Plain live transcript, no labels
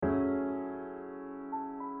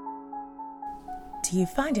Do you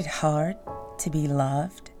find it hard to be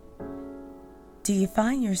loved? Do you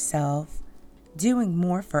find yourself doing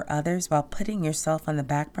more for others while putting yourself on the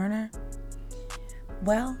back burner?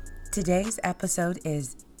 Well, today's episode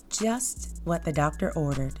is just what the doctor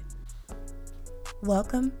ordered.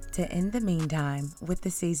 Welcome to In the Meantime with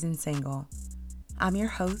the Seasoned Single. I'm your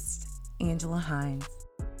host, Angela Hines.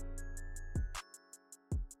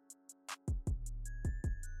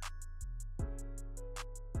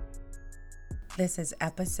 This is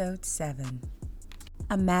episode 7,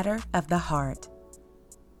 A Matter of the Heart,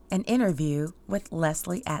 an interview with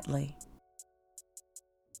Leslie Atlee.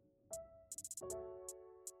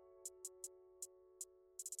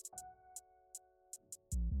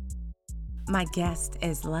 My guest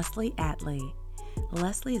is Leslie Atlee.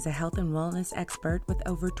 Leslie is a health and wellness expert with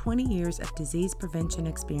over 20 years of disease prevention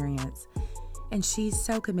experience, and she's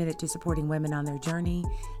so committed to supporting women on their journey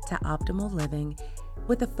to optimal living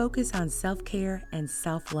with a focus on self-care and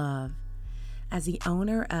self-love. As the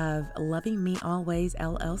owner of Loving Me Always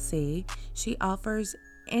LLC, she offers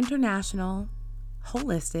international,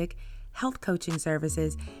 holistic health coaching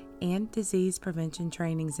services and disease prevention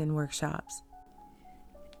trainings and workshops.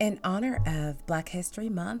 In honor of Black History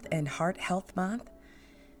Month and Heart Health Month,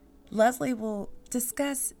 Leslie will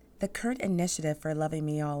discuss the current initiative for Loving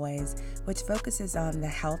Me Always, which focuses on the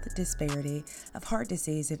health disparity of heart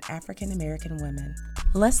disease in African American women.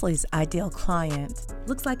 Leslie's ideal client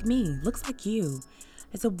looks like me, looks like you.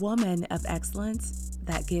 It's a woman of excellence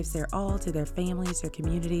that gives their all to their families, their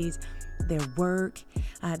communities, their work.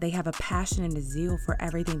 They have a passion and a zeal for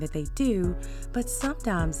everything that they do, but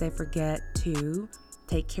sometimes they forget to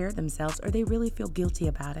take care of themselves or they really feel guilty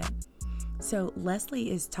about it. So Leslie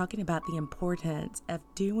is talking about the importance of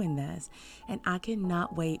doing this, and I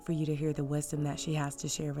cannot wait for you to hear the wisdom that she has to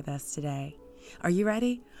share with us today. Are you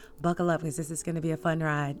ready? Buckle up because this is going to be a fun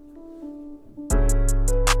ride.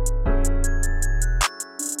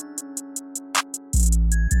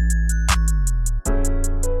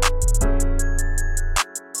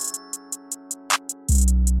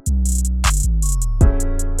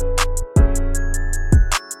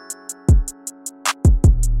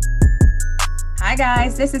 Hi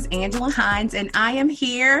guys, this is Angela Hines, and I am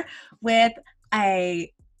here with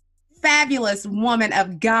a fabulous woman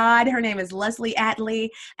of God. Her name is Leslie Atlee,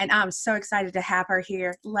 and I'm so excited to have her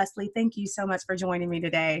here. Leslie, thank you so much for joining me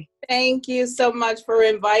today. Thank you so much for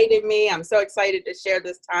inviting me. I'm so excited to share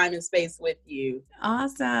this time and space with you.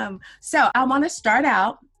 Awesome. So I want to start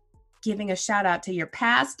out giving a shout out to your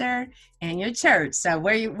pastor and your church. So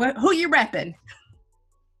who you repping?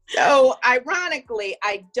 So ironically,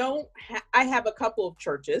 I have a couple of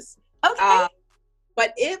churches. Okay.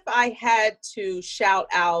 But if I had to shout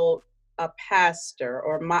out a pastor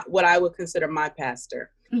or what I would consider my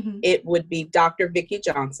pastor, it would be Dr. Vicki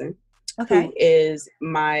Johnson, who is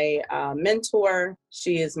my mentor.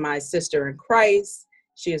 She is my sister in Christ.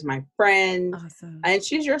 She is my friend. Awesome. And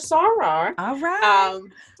she's your soror. All right.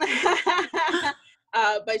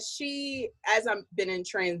 But she, as I've been in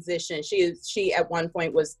transition, she at one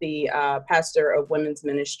point was the pastor of women's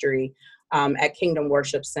ministry at Kingdom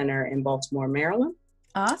Worship Center in Baltimore, Maryland.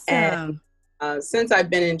 Awesome. And since I've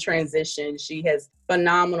been in transition, she has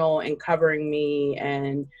phenomenal in covering me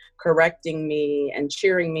and correcting me and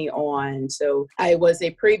cheering me on. So I was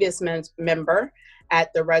a previous member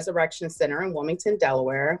at the Resurrection Center in Wilmington,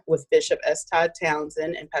 Delaware, with Bishop S. Todd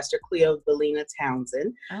Townsend and Pastor Cleo Belina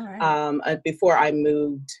Townsend. All right. Before I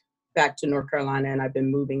moved back to North Carolina, and I've been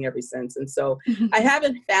moving ever since. And so I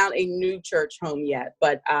haven't found a new church home yet,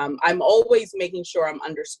 but I'm always making sure I'm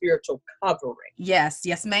under spiritual covering. Yes,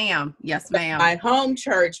 ma'am. Yes, ma'am. My home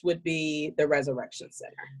church would be the Resurrection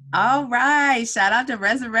Center. All right. Shout out to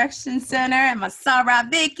Resurrection Center and my soror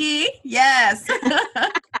Vicki. Yes.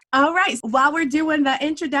 All right. While we're doing the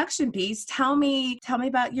introduction piece, tell me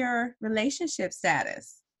about your relationship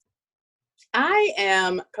status. I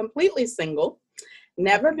am completely single,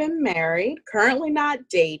 never been married, currently not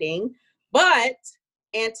dating, but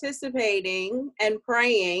anticipating and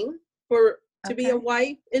praying to be a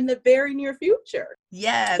wife in the very near future.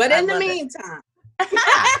 Yes. But in the meantime.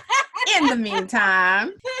 In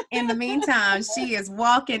the meantime, she is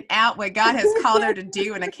walking out what God has called her to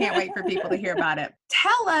do, and I can't wait for people to hear about it.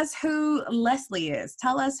 Tell us who Leslie is.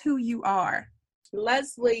 Tell us who you are.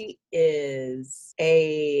 Leslie is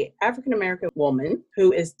a African-American woman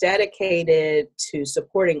who is dedicated to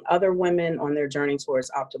supporting other women on their journey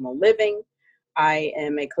towards optimal living. I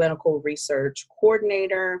am a clinical research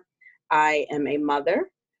coordinator. I am a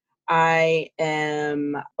mother. I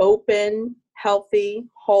am open, healthy,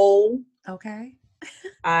 whole. Okay.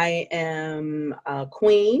 I am a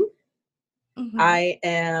queen. I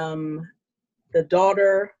am the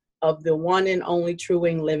daughter of the one and only true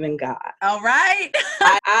and living God. All right.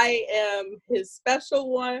 I am his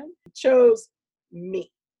special one. He chose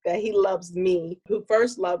me, that he loves me, who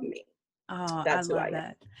first loved me. Oh, That's I who love I am.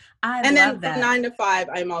 that. I And then love from that. 9 to 5,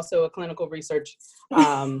 I'm also a clinical research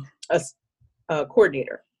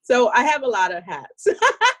coordinator. So I have a lot of hats.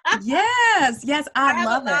 Yes, I have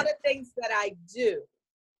love a lot it. of things that I do,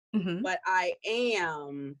 Mhm. but I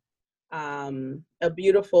am a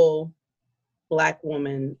beautiful Black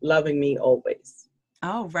woman loving me always.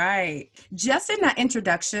 All right. Just in that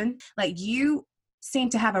introduction, like you seem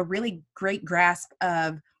to have a really great grasp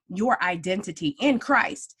of your identity in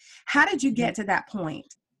Christ. How did you get to that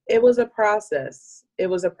point? It was a process. It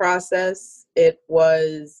was a process. It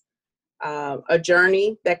was a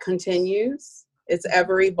journey that continues. It's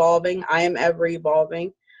ever evolving. I am ever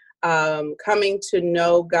evolving. Coming to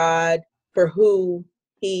know God for who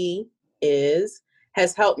he is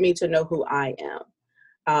has helped me to know who I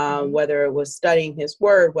am. Whether it was studying his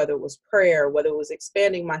word, whether it was prayer, whether it was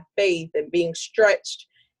expanding my faith and being stretched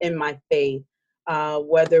in my faith,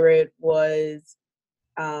 whether it was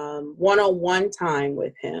one-on-one time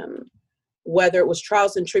with him, whether it was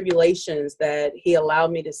trials and tribulations that he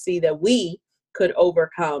allowed me to see that we could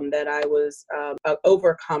overcome, that I was an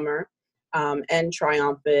overcomer and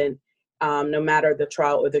triumphant, no matter the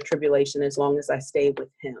trial or the tribulation, as long as I stayed with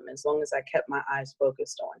him, as long as I kept my eyes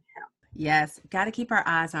focused on him. Yes, got to keep our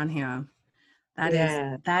eyes on him.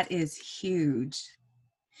 That is huge.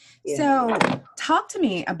 Yeah. So talk to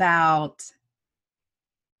me about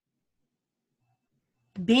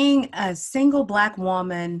being a single Black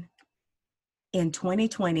woman in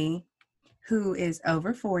 2020 who is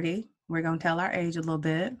over 40. We're going to tell our age a little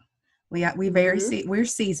bit. We're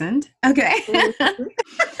seasoned. Okay.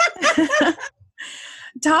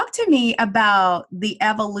 Talk to me about the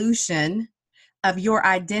evolution of your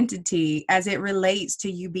identity as it relates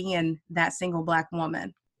to you being that single Black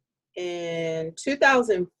woman. In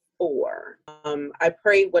 2004, I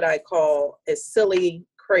prayed what I call a silly,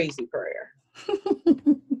 crazy prayer.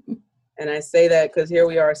 And I say that because here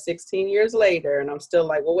we are 16 years later, and I'm still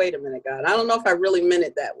like, well, wait a minute, God. I don't know if I really meant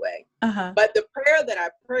it that way. But the prayer that I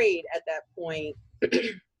prayed at that point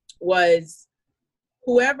was,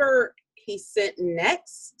 whoever he sent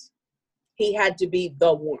next, he had to be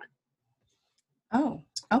the one. Oh,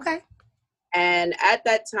 okay. And at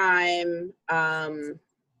that time,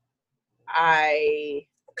 I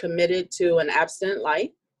committed to an abstinent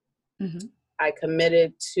life. Mm-hmm. I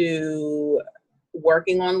committed to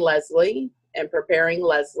working on Leslie and preparing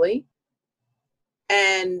Leslie.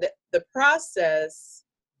 And the process,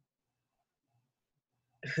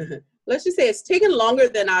 let's just say it's taken longer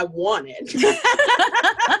than I wanted.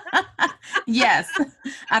 Yes,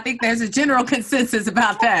 I think there's a general consensus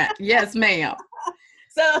about that. Yes, ma'am.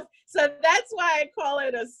 So that's why I call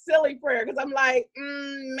it a silly prayer, because I'm like,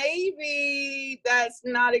 maybe that's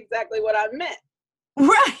not exactly what I meant.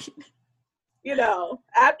 Right. You know,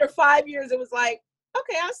 after 5 years, it was like,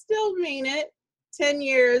 okay, I still mean it. 10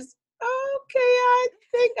 years, okay, I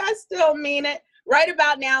think I still mean it. Right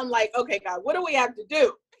about now, I'm like, okay, God, what do we have to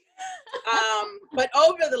do? But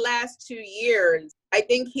over the last 2 years, I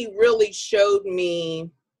think he really showed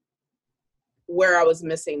me where I was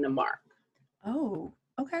missing the mark. Oh,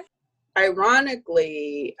 okay.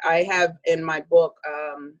 Ironically, I have in my book,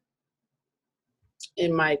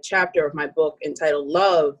 in my chapter of my book entitled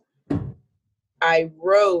Love, I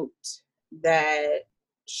wrote that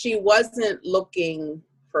she wasn't looking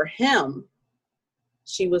for him.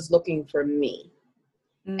 She was looking for me.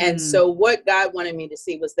 And so what God wanted me to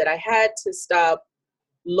see was that I had to stop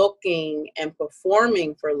looking and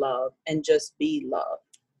performing for love and just be love.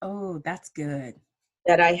 Oh, that's good.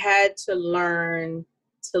 That I had to learn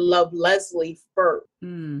to love Leslie first.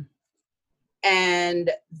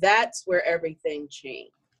 And that's where everything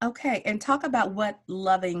changed. Okay. And talk about what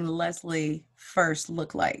loving Leslie first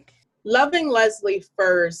looked like. Loving Leslie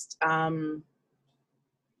first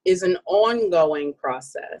is an ongoing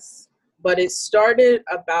process, but it started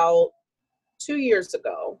about 2 years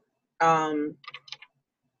ago.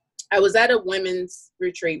 I was at a women's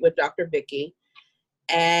retreat with Dr. Vicky,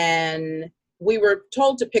 and we were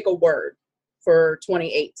told to pick a word for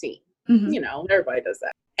 2018. You know, everybody does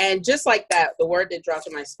that. And just like that, the word that dropped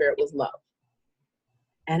in my spirit was love.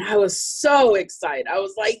 And I was so excited. I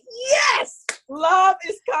was like, yes, love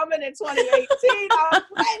is coming in 2018. I'm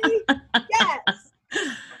ready. Yes.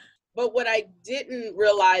 But what I didn't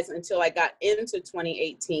realize until I got into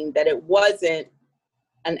 2018, that it wasn't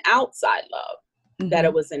an outside love, that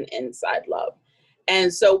it was an inside love.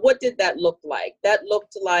 And so what did that look like? That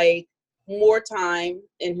looked like more time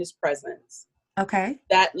in his presence. Okay.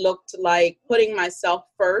 That looked like putting myself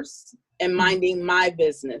first and Mhm. minding my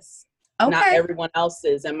business, not Okay. everyone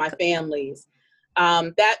else's and my family's.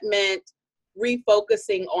 That meant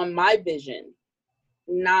refocusing on my vision,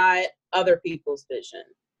 not other people's vision.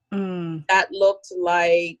 Mm. That looked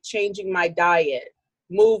like changing my diet,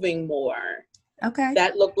 moving more. Okay.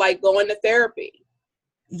 That looked like going to therapy.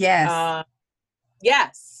 Yes. Uh,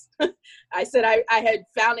 yes. I said I had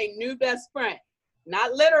found a new best friend.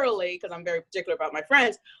 Not literally, because I'm very particular about my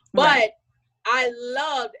friends, Right. but I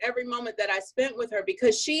loved every moment that I spent with her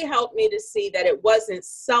because she helped me to see that it wasn't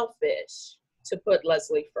selfish to put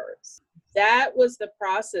Leslie first. That was the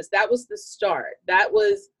process. That was the start. That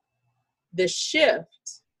was the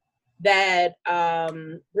shift that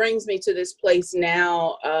brings me to this place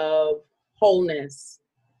now of wholeness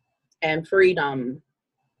and freedom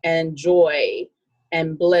and joy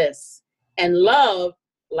and bliss and love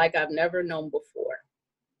like I've never known before.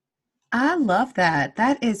 I love that.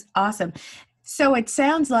 That is awesome. So it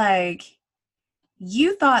sounds like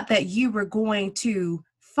you thought that you were going to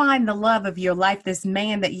find the love of your life, this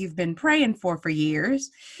man that you've been praying for years.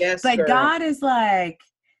 Yes, But girl. God is like,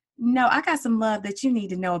 no, I got some love that you need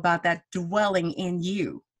to know about that dwelling in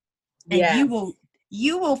you. And Yes,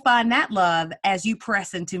 you will find that love as you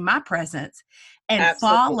press into my presence and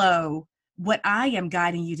absolutely. follow what I am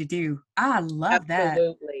guiding you to do. I love that.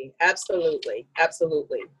 Absolutely. Absolutely.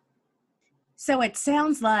 Absolutely. So it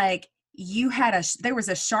sounds like you had there was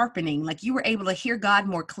a sharpening, like you were able to hear God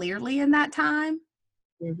more clearly in that time.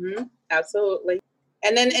 Absolutely.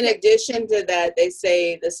 And then in Okay. addition to that, they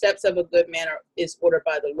say the steps of a good man is ordered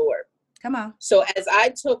by the Lord. Come on. So as I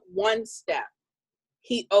took one step,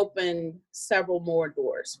 he opened several more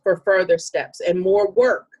doors for further steps and more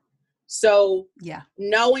work. So Yeah.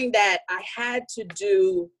 knowing that I had to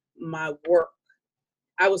do my work,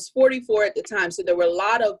 I was 44 at the time. So there were a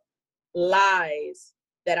lot of lies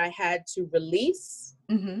that I had to release.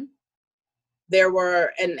 Mm-hmm. There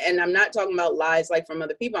were, and I'm not talking about lies like from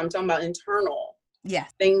other people. I'm talking about internal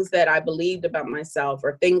Yes. things that I believed about myself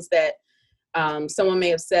or things that someone may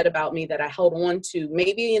have said about me that I held on to,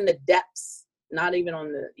 maybe in the depths, not even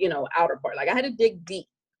on the, outer part. Like I had to dig deep.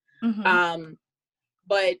 Mm-hmm.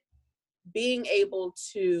 But being able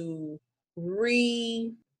to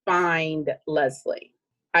re-find Leslie.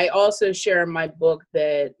 I also share in my book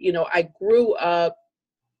that, I grew up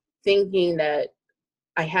thinking that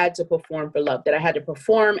I had to perform for love, that I had to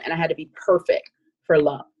perform and I had to be perfect for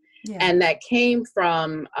love. Yeah. And that came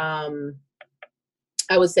from,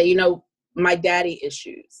 I would say, my daddy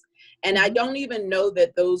issues. And I don't even know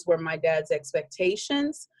that those were my dad's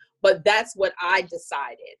expectations, but that's what I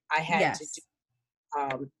decided I had to Yes.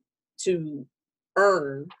 do to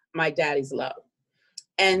earn my daddy's love.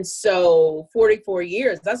 And so 44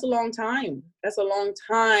 years, that's a long time. That's a long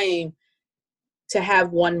time to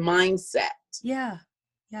have one mindset. Yeah.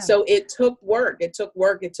 Yeah. So it took work. It took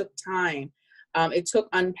work. It took time. It took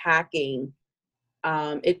unpacking.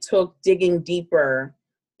 It took digging deeper.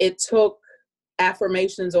 It took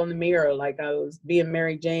affirmations on the mirror, like I was being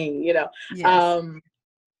Mary Jane, Yes.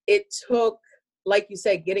 It took, like you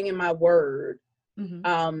said, getting in my word,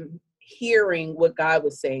 Mm-hmm. hearing what God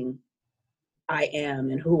was saying I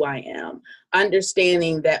am and who I am,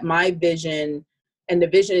 understanding that my vision and the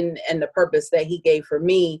vision and the purpose that he gave for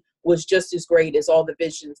me was just as great as all the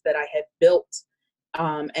visions that I had built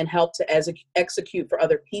and helped to execute for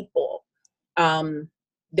other people.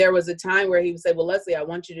 There was a time where he would say, well, Leslie, I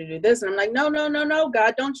want you to do this. And I'm like, no, no, no, no,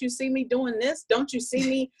 God, don't you see me doing this? Don't you see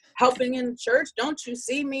me helping in church? Don't you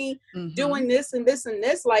see me Mm-hmm. doing this and this and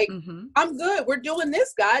this? Like, Mm-hmm. I'm good. We're doing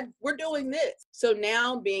this, God. We're doing this. So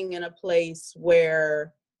now being in a place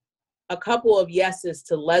where a couple of yeses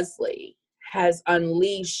to Leslie has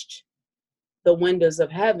unleashed the windows of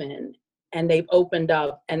heaven and they've opened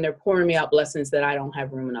up and they're pouring me out blessings that I don't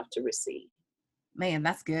have room enough to receive. Man,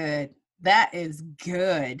 that's good. That is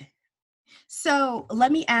good. So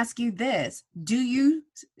let me ask you this. Do you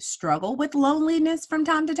struggle with loneliness from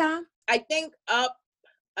time to time? I think up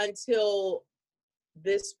until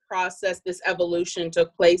this process, this evolution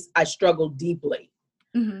took place, I struggled deeply.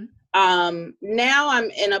 Mm-hmm. Now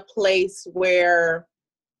I'm in a place where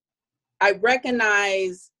I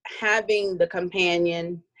recognize having the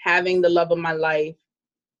companion, having the love of my life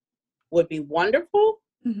would be wonderful.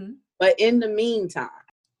 Mm-hmm. But in the meantime,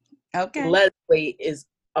 Okay. Leslie is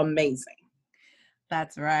amazing.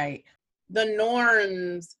 That's right. The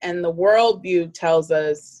norms and the worldview tells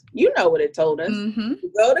us, you know what it told us. Mm-hmm.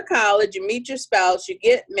 You go to college, you meet your spouse, you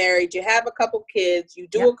get married, you have a couple kids, you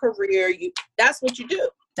do Yep. a career, that's what you do.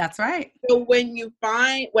 That's right. So when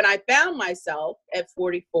I found myself at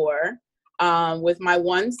 44, with my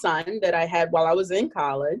one son that I had while I was in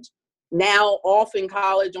college, now off in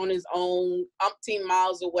college on his own, umpteen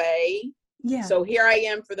miles away. Yeah. So here I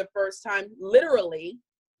am for the first time, literally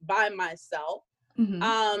by myself.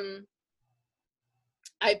 Mm-hmm.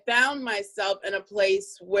 I found myself in a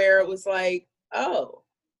place where it was like, oh,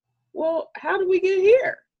 well, how did we get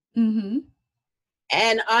here? Mm-hmm.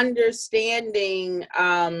 And understanding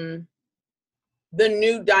the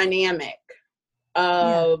new dynamic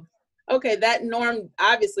of, okay, that norm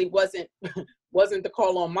obviously wasn't the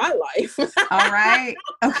call on my life. All right.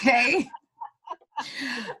 Okay.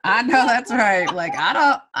 I know that's right. Like,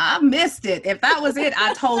 I missed it. If that was it,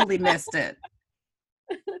 I totally missed it.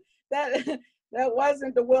 That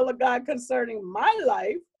wasn't the will of God concerning my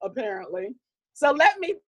life, apparently. So let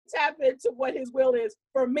me tap into what his will is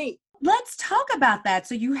for me. Let's talk about that.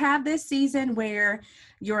 So you have this season where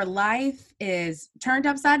your life is turned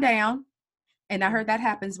upside down. And I heard that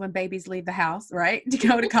happens when babies leave the house, right? To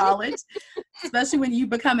go to college, especially when you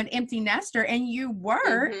become an empty nester. And you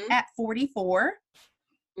were at 44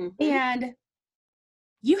 and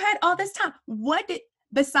you had all this time.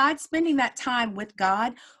 Besides spending that time with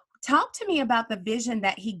God, talk to me about the vision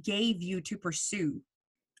that he gave you to pursue.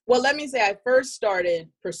 Well, let me say, I first started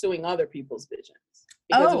pursuing other people's visions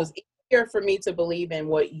because it was easier for me to believe in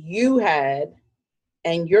what you had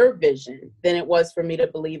and your vision than it was for me to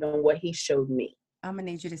believe in what he showed me. I'm going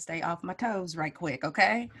to need you to stay off my toes right quick,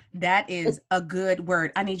 okay? That is a good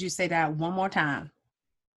word. I need you to say that one more time.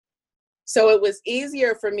 So it was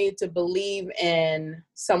easier for me to believe in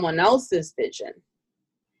someone else's vision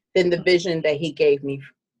than the vision that he gave me,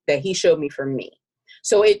 that he showed me for me.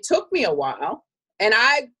 So it took me a while. And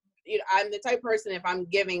I'm the type of person, if I'm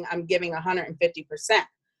giving 150%. Right.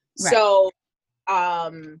 So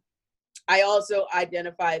I also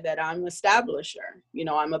identify that I'm an establisher.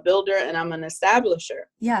 I'm a builder and I'm an establisher.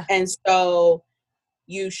 Yeah. And so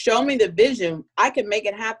you show me the vision, I can make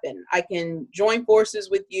it happen. I can join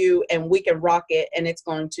forces with you and we can rock it and it's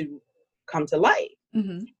going to come to light.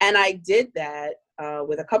 And I did that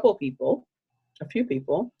with a few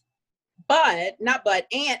people, and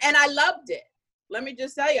I loved it. Let me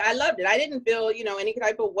just tell you, I loved it. I didn't feel, any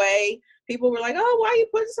type of way. People were like, oh, why are you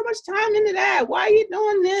putting so much time into that? Why are you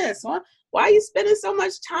doing this? Why are you spending so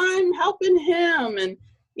much time helping him? And,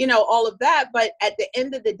 all of that. But at the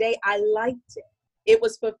end of the day, I liked it. It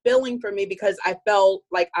was fulfilling for me because I felt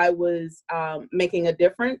like I was making a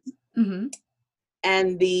difference.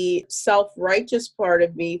 And the self-righteous part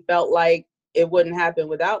of me felt like it wouldn't happen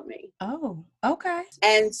without me. Oh, okay.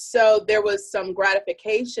 And so there was some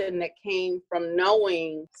gratification that came from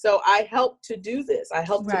knowing. So I helped to do this. I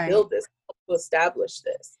helped to build this, to establish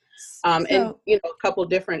this in a couple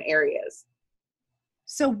different areas.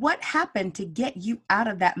 So what happened to get you out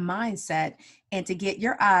of that mindset and to get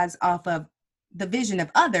your eyes off of the vision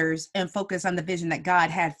of others and focus on the vision that God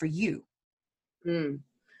had for you?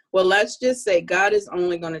 Well, let's just say God is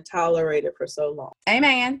only going to tolerate it for so long.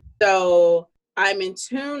 Amen. So I'm in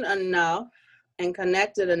tune enough and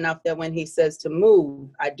connected enough that when he says to move,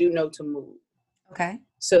 I do know to move. Okay.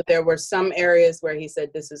 So there were some areas where he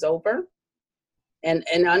said, this is over. And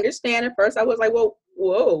understand at first I was like, well,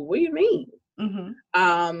 whoa, what do you mean?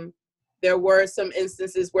 There were some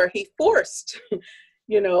instances where he forced,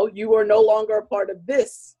 you are no longer a part of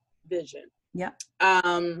this vision. Yeah.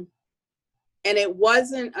 And it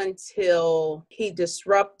wasn't until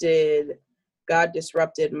God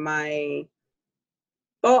disrupted my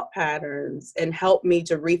thought patterns and helped me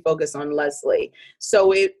to refocus on Leslie.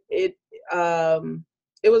 So it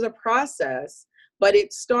was a process, but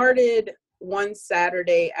it started one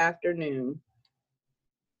Saturday afternoon.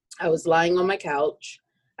 I was lying on my couch.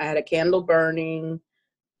 I had a candle burning,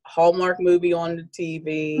 Hallmark movie on the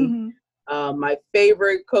TV, my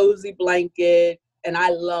favorite cozy blanket, and I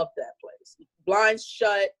love that place. Blinds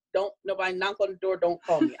shut, don't nobody knock on the door, don't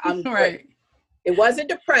call me. I'm great. It wasn't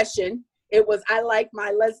depression. It was, I like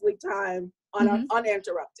my Leslie time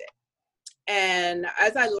uninterrupted. And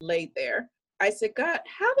as I laid there, I said, God,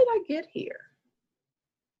 how did I get here?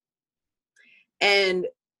 And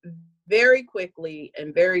very quickly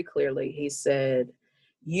and very clearly, he said,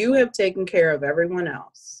 you have taken care of everyone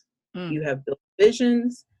else. You have built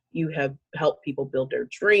visions. You have helped people build their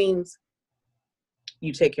dreams.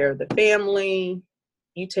 You take care of the family.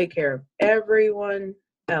 You take care of everyone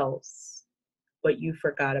else, but you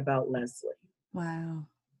forgot about Leslie. Wow.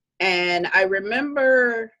 And I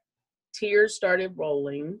remember tears started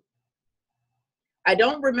rolling. I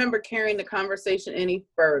don't remember carrying the conversation any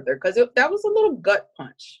further because that was a little gut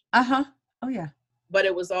punch. Oh, yeah. But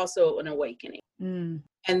it was also an awakening.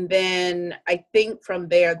 And then I think from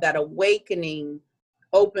there, that awakening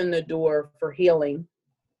opened the door for healing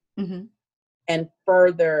Mm-hmm. and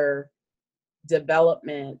further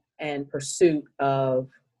development and pursuit of,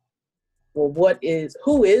 well,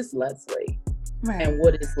 who is Leslie? Right. And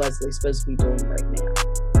what is Leslie supposed to be doing right now?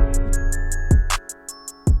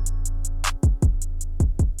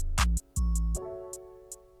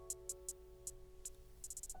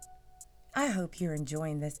 I hope you're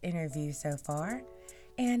enjoying this interview so far.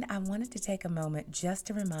 And I wanted to take a moment just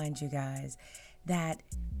to remind you guys that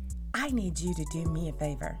I need you to do me a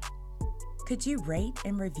favor. Could you rate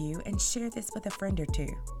and review and share this with a friend or two?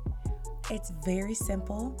 It's very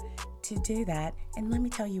simple to do that. And let me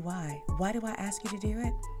tell you why. Why do I ask you to do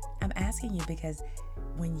it? I'm asking you because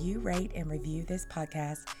when you rate and review this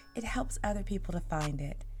podcast, it helps other people to find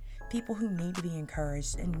it. People who need to be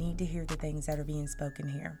encouraged and need to hear the things that are being spoken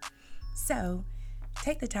here. So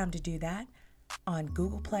take the time to do that on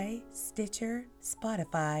Google Play, Stitcher,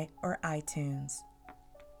 Spotify, or iTunes.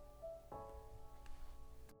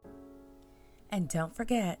 And don't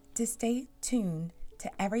forget to stay tuned to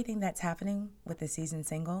everything that's happening with the season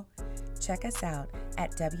single. Check us out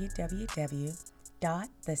at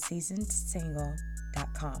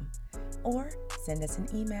www.theseasonedsingle.com or send us an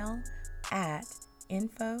email at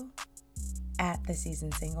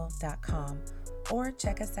info@theseasonedsingle.com or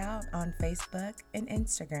check us out on Facebook and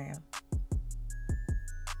Instagram.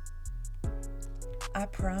 I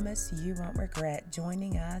promise you won't regret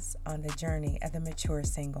joining us on the journey of the mature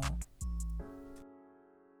single.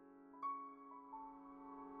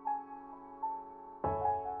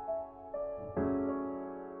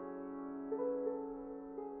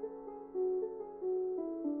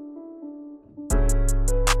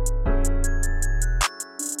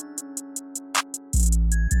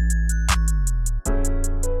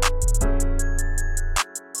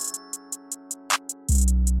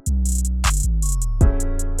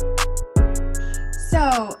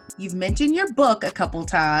 So you've mentioned your book a couple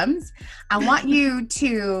times. I want you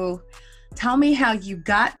to tell me how you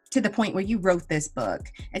got to the point where you wrote this book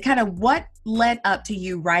and kind of what led up to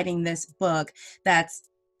you writing this book that's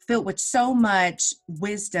filled with so much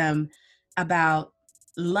wisdom about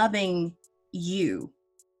loving you.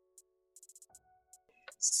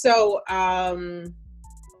 So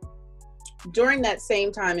during that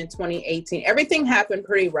same time in 2018, everything happened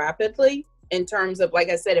pretty rapidly in terms of, like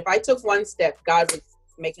I said, if I took one step, God was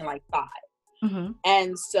making like 5. Mm-hmm.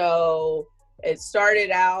 And so it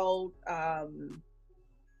started out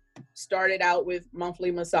with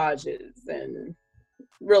monthly massages and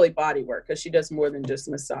really body work, because she does more than just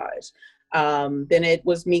massage. Then it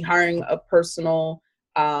was me hiring a personal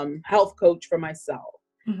health coach for myself.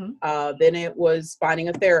 Mm-hmm. Then it was finding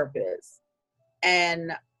a therapist.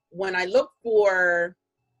 And when I looked for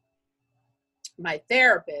my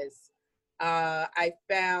therapist, I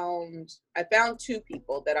found 2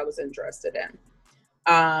 people that I was interested in.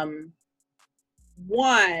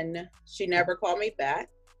 One, she never called me back.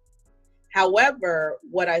 However,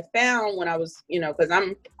 what I found when I was, because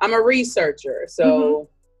I'm a researcher, so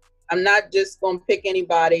I'm not just going to pick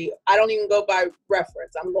anybody. I don't even go by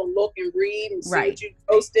reference. I'm going to look and read and see what you're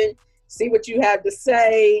posting, see what you have to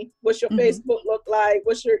say. What's your Facebook look like?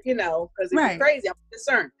 What's your, because if you're crazy, I'm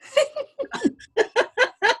concerned.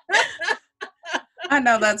 I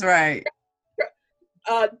know that's right.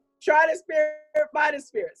 Try the spirit, by the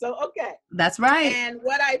spirit. So, okay. That's right. And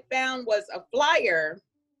what I found was a flyer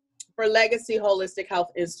for Legacy Holistic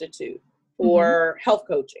Health Institute for health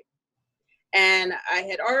coaching. And I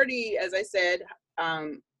had already, as I said,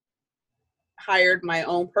 hired my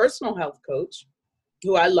own personal health coach,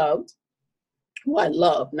 who I loved. And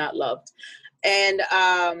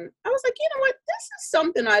I was like, you know what, this is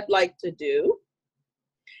something I'd like to do.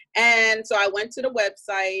 And so I went to the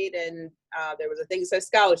website, and there was a thing that said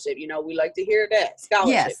scholarship. We like to hear that,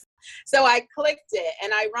 scholarship. Yes. So I clicked it,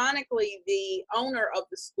 and ironically, the owner of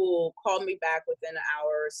the school called me back within an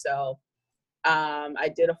hour or so. I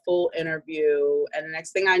did a full interview, and the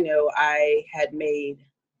next thing I knew, I had made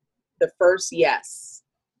the first yes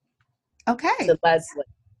to Leslie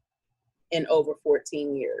in over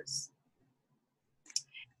 14 years.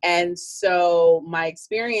 And so my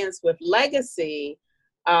experience with Legacy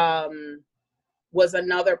was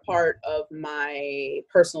another part of my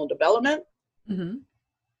personal development,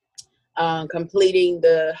 completing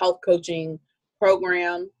the health coaching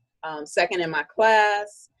program, second in my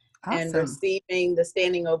class, and receiving the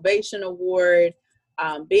Standing Ovation Award,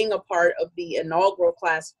 being a part of the inaugural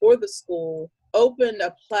class for the school, opened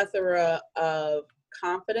a plethora of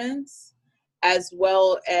confidence, as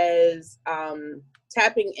well as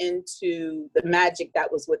tapping into the magic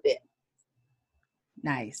that was within.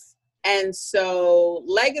 Nice. And so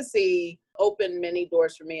Legacy opened many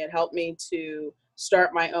doors for me. It helped me to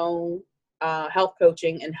start my own health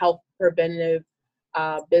coaching and health preventative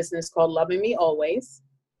business called Loving Me Always,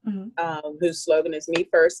 whose slogan is me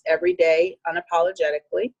first, every day,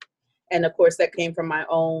 unapologetically. And of course, that came from my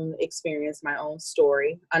own experience, my own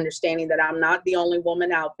story, understanding that I'm not the only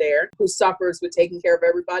woman out there who suffers with taking care of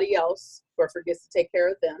everybody else or forgets to take care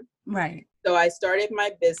of them. Right. So I started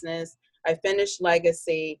my business, I finished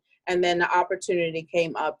Legacy, and then the opportunity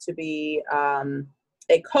came up to be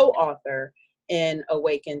a co-author in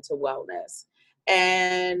Awaken to Wellness.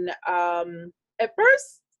 And at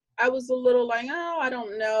first, I was a little like, oh, I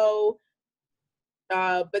don't know.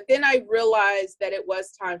 But then I realized that it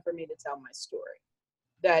was time for me to tell my story,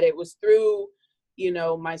 that it was through,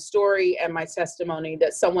 my story and my testimony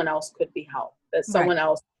that someone else could be helped, that someone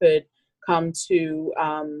else could come to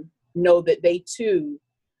know that they too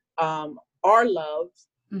are loved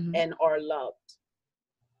and are loved.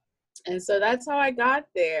 And so that's how I got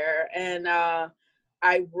there. And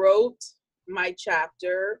I wrote my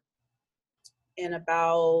chapter in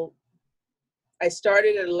I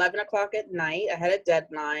started at 11 o'clock at night. I had a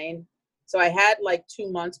deadline. So I had like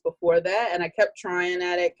 2 months before that, and I kept trying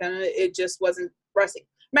at it. It just wasn't pressing.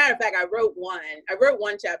 Matter of fact, I wrote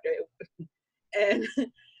one chapter, and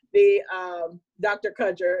the Dr.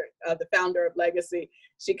 Kudger, the founder of Legacy,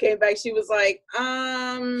 she came back. She was like,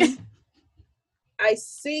 I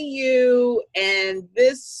see you and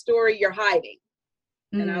this story you're hiding.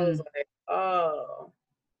 And I was like, oh.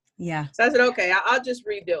 Yeah. So I said, okay, I'll just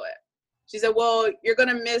redo it. She said, well, you're going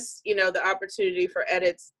to miss, the opportunity for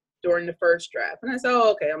edits during the first draft. And I said,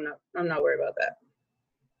 oh, okay, I'm not worried about that.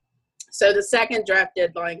 So the second draft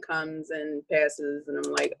deadline comes and passes, and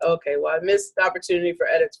I'm like, okay, well, I missed the opportunity for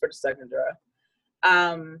edits for the second draft.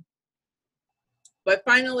 But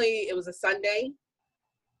finally, it was a Sunday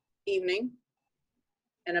evening,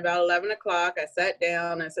 and about 11 o'clock, I sat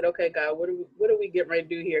down and I said, okay, God, what are we getting ready to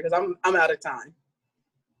do here? Because I'm out of time.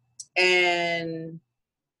 And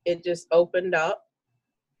it just opened up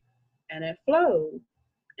and it flowed.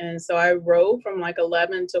 And so I wrote from like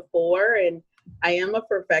 11 to 4, and I am a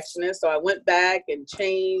perfectionist. So I went back and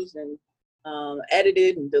changed and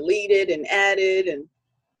edited and deleted and added. And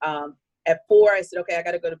at 4, I said, okay, I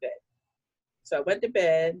got to go to bed. So I went to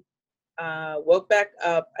bed, woke back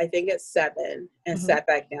up, I think at 7, and sat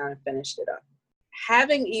back down and finished it up.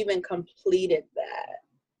 Having even completed that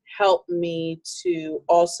helped me to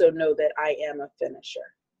also know that I am a finisher.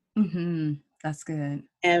 That's good.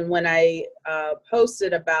 And when I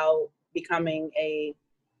posted about becoming a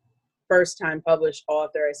first-time published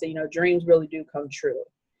author, I said, dreams really do come true.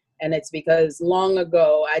 And it's because long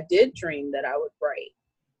ago, I did dream that I would write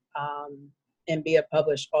and be a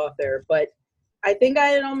published author. But I think I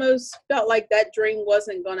had almost felt like that dream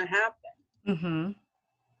wasn't going to happen.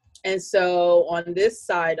 And so on this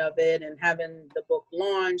side of it, and having the book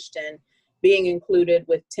launched and being included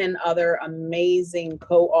with 10 other amazing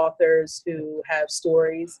co-authors who have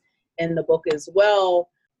stories in the book as well,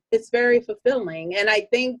 it's very fulfilling. And I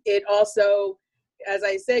think it also, as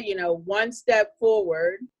I said, one step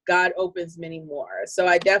forward, God opens many more. So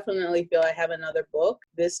I definitely feel I have another book,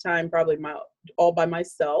 this time probably all by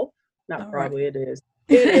myself. Not all probably, right. It is.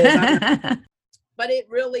 It is. But it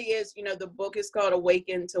really is, the book is called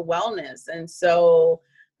Awaken to Wellness. And so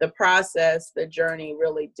the process, the journey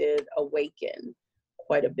really did awaken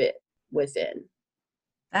quite a bit within.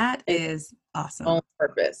 That is awesome. On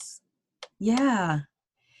purpose. Yeah.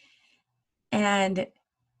 And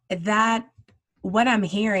what I'm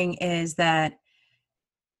hearing is that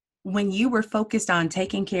when you were focused on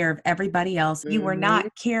taking care of everybody else, you were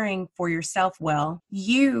not caring for yourself well.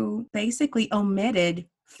 You basically omitted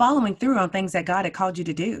following through on things that God had called you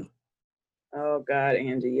to do. Oh God,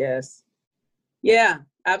 Angie, yes. Yeah,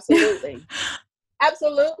 absolutely.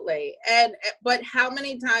 Absolutely. But how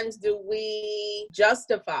many times do we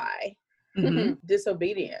justify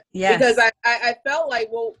disobedience? Yes. Because I felt like,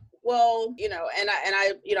 well, and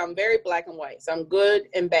I I'm very black and white. So I'm good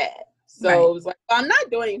and bad. So It was like, well, I'm not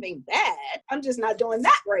doing anything bad. I'm just not doing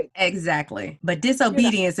that right. Exactly. But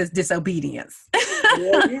disobedience is disobedience.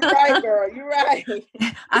 Yeah, you're right, girl. You're right.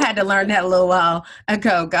 I had to learn that a little while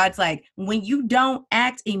ago. God's like, when you don't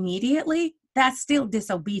act immediately, that's still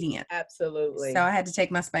disobedient. Absolutely. So I had to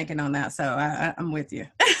take my spanking on that. So I'm with you.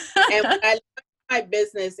 And when I left my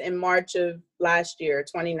business in March of last year,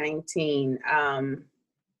 2019,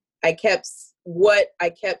 what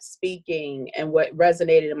I kept speaking and what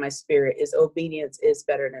resonated in my spirit is obedience is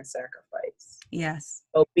better than sacrifice. Yes.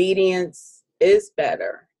 Obedience is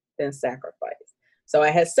better than sacrifice. So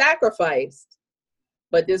I had sacrificed,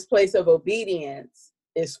 but this place of obedience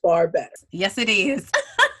is far better. Yes, it is.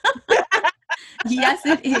 Yes,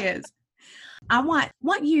 it is. I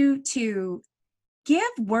want you to give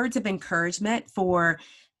words of encouragement for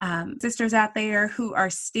sisters out there who are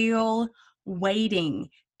still waiting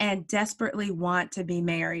and desperately want to be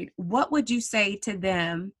married. What would you say to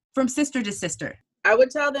them from sister to sister? I would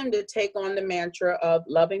tell them to take on the mantra of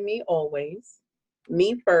loving me always,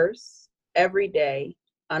 me first, every day,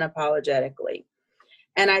 unapologetically.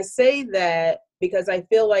 And I say that because I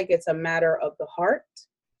feel like it's a matter of the heart.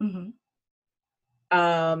 Mm-hmm.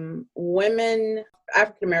 Women,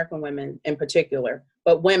 African American women in particular,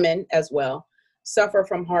 but women as well, suffer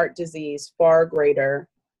from heart disease far greater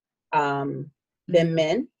than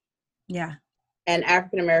men. Yeah. And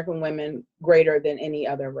African American women greater than any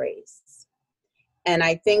other race. And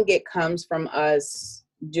I think it comes from us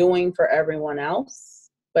doing for everyone else,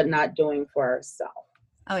 but not doing for ourselves.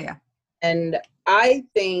 Oh, yeah. And I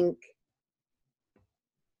think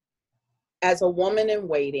as a woman in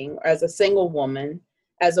waiting, or as a single woman,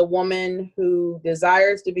 as a woman who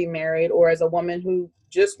desires to be married, or as a woman who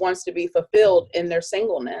just wants to be fulfilled in their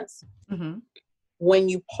singleness, Mm-hmm. when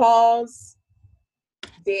you pause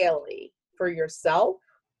daily for yourself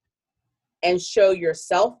and show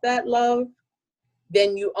yourself that love,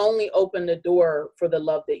 then you only open the door for the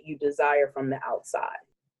love that you desire from the outside.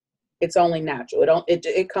 It's only natural.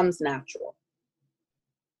 It comes natural.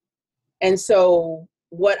 And so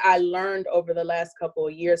what I learned over the last couple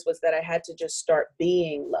of years was that I had to just start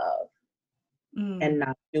being love and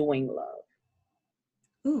not doing love.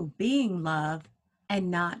 Ooh, being love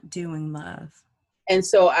and not doing love. And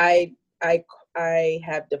so I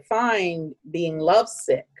have defined being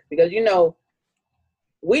lovesick because,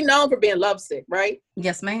 we know for being lovesick, right?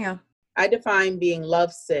 Yes, ma'am. I define being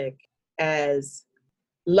lovesick as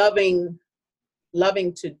loving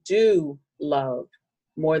to do love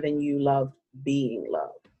more than you love being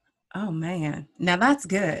loved. Oh, man. Now that's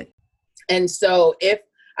good. And so if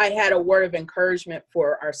I had a word of encouragement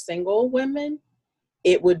for our single women,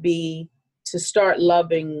 it would be to start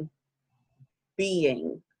loving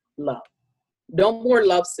being loved. No more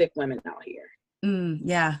lovesick women out here.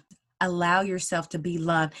 Yeah. Allow yourself to be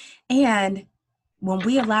loved. And when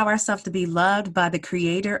we allow ourselves to be loved by the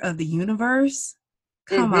creator of the universe,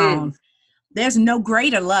 come on, there's no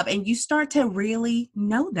greater love. And you start to really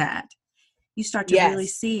know that. You start to really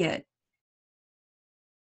see it.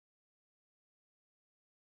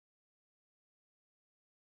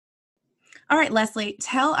 All right, Leslie,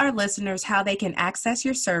 tell our listeners how they can access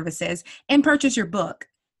your services and purchase your book.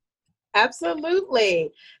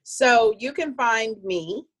 Absolutely. So you can find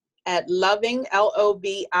me at Loving,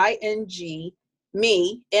 L-O-V-I-N-G,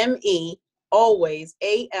 me, M-E, always,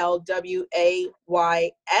 A-L-W-A-Y-S.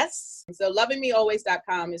 So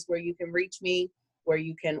lovingmealways.com is where you can reach me, where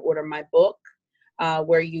you can order my book,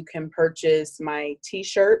 where you can purchase my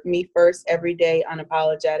t-shirt, Me First, Every Day,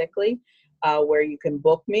 Unapologetically, where you can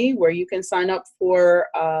book me, where you can sign up for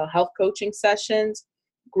health coaching sessions,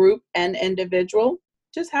 group and individual.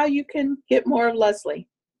 Just how you can get more of Leslie.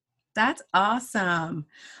 That's awesome.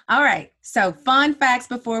 All right. So fun facts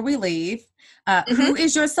before we leave. Who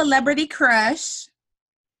is your celebrity crush?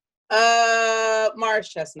 Mars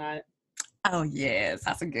Chestnut. Oh, yes.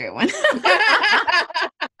 That's a good one.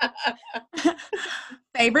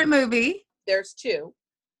 Favorite movie? There's two.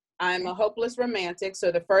 I'm a hopeless romantic.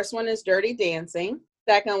 So the first one is Dirty Dancing.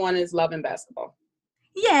 Second one is Love and Basketball.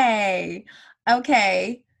 Yay.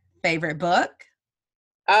 Okay. Favorite book?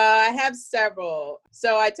 I have several.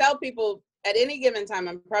 So I tell people at any given time,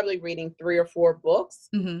 I'm probably reading 3 or 4 books.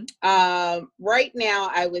 Right now,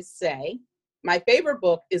 I would say my favorite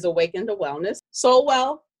book is Awaken to Wellness, Soul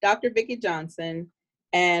Well, Dr. Vicki Johnson,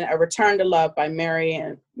 and A Return to Love by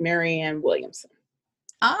Marianne Williamson.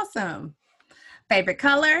 Awesome. Favorite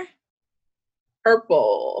color?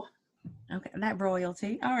 Purple. Okay, that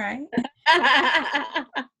royalty. All right.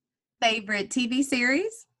 Favorite TV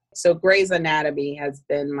series? So Grey's Anatomy has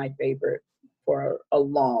been my favorite for a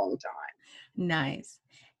long time. Nice.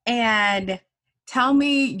 And tell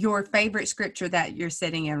me your favorite scripture that you're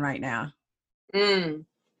sitting in right now.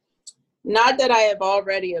 Not that I have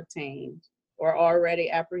already obtained or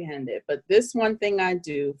already apprehended, but this one thing I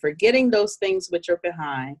do, forgetting those things which are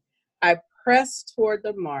behind, I press toward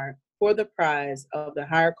the mark for the prize of the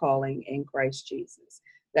higher calling in Christ Jesus.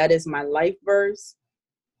 That is my life verse.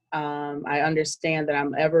 I understand that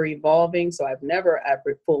I'm ever evolving, so I've never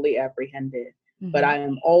fully apprehended, but I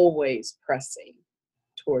am always pressing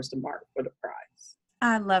towards the mark for the prize.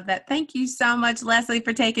 I love that. Thank you so much, Leslie,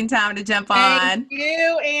 for taking time to jump on. Thank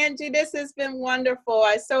you, Angie. This has been wonderful.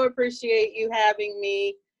 I so appreciate you having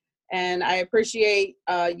me, and I appreciate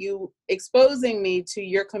you exposing me to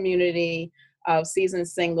your community of Seasoned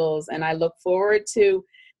Singles, and I look forward to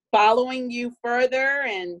following you further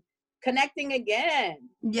and connecting again.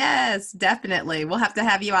 Yes, definitely. We'll have to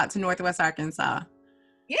have you out to Northwest Arkansas.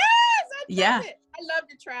 Yes, I love it. I love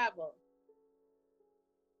to travel.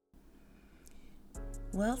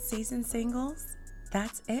 Well, Seasoned Singles,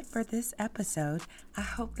 that's it for this episode. I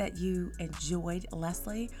hope that you enjoyed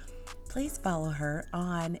Leslie. Please follow her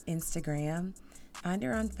on Instagram, find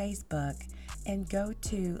her on Facebook, and go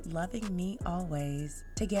to Loving Me Always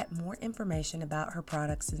to get more information about her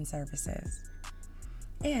products and services.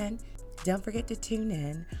 And don't forget to tune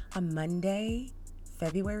in on Monday,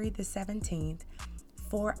 February the 17th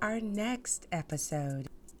for our next episode.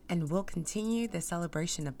 And we'll continue the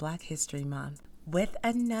celebration of Black History Month with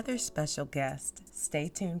another special guest. Stay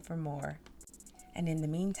tuned for more. And in the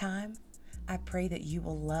meantime, I pray that you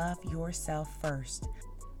will love yourself first,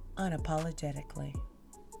 unapologetically.